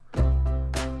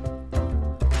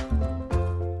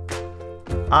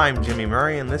I'm Jimmy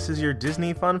Murray, and this is your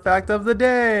Disney Fun Fact of the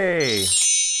Day.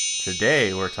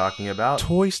 Today we're talking about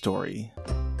Toy Story.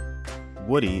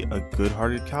 Woody, a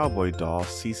good-hearted cowboy doll,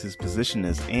 sees his position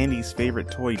as Andy's favorite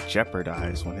toy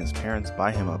jeopardized when his parents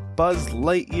buy him a Buzz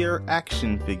Lightyear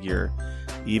action figure.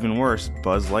 Even worse,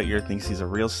 Buzz Lightyear thinks he's a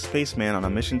real spaceman on a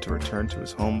mission to return to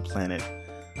his home planet.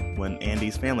 When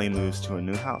Andy's family moves to a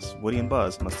new house, Woody and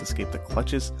Buzz must escape the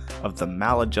clutches of the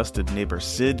maladjusted neighbor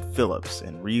Sid Phillips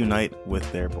and reunite with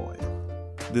their boy.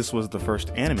 This was the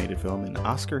first animated film in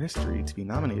Oscar history to be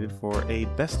nominated for a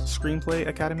Best Screenplay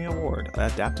Academy Award,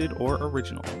 adapted or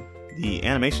original. The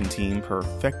animation team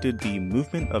perfected the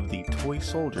movement of the toy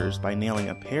soldiers by nailing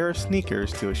a pair of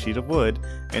sneakers to a sheet of wood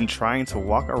and trying to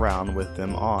walk around with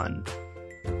them on.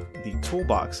 The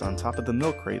toolbox on top of the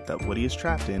milk crate that Woody is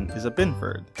trapped in is a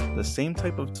Binford, the same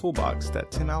type of toolbox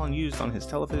that Tim Allen used on his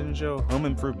television show Home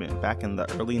Improvement back in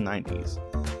the early 90s.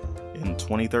 In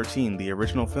 2013, the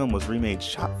original film was remade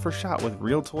shot for shot with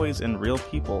real toys and real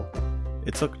people.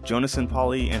 It took Jonas and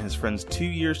Polly and his friends 2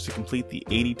 years to complete the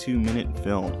 82-minute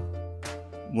film.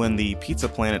 When the Pizza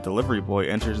Planet delivery boy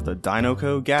enters the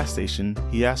Dinoco gas station,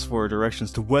 he asks for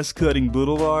directions to West Cutting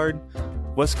Boulevard.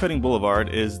 West Cutting Boulevard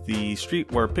is the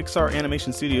street where Pixar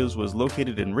Animation Studios was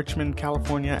located in Richmond,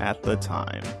 California at the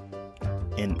time.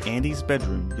 In Andy's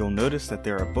bedroom, you'll notice that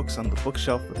there are books on the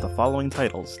bookshelf with the following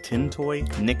titles: Tin Toy,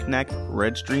 Knick Knack,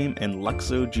 Red's Dream, and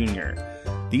Luxo Jr.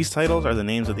 These titles are the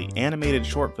names of the animated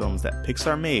short films that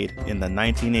Pixar made in the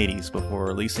 1980s before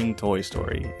releasing Toy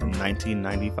Story in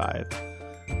 1995.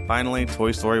 Finally,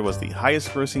 Toy Story was the highest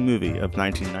grossing movie of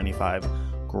 1995.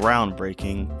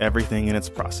 Groundbreaking, everything in its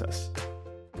process.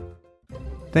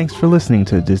 Thanks for listening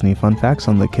to Disney Fun Facts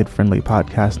on the kid-friendly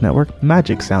podcast network.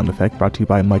 Magic sound effect brought to you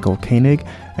by Michael Koenig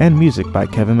and music by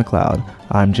Kevin MacLeod.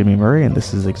 I'm Jimmy Murray, and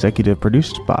this is executive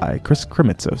produced by Chris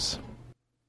Kremitzos.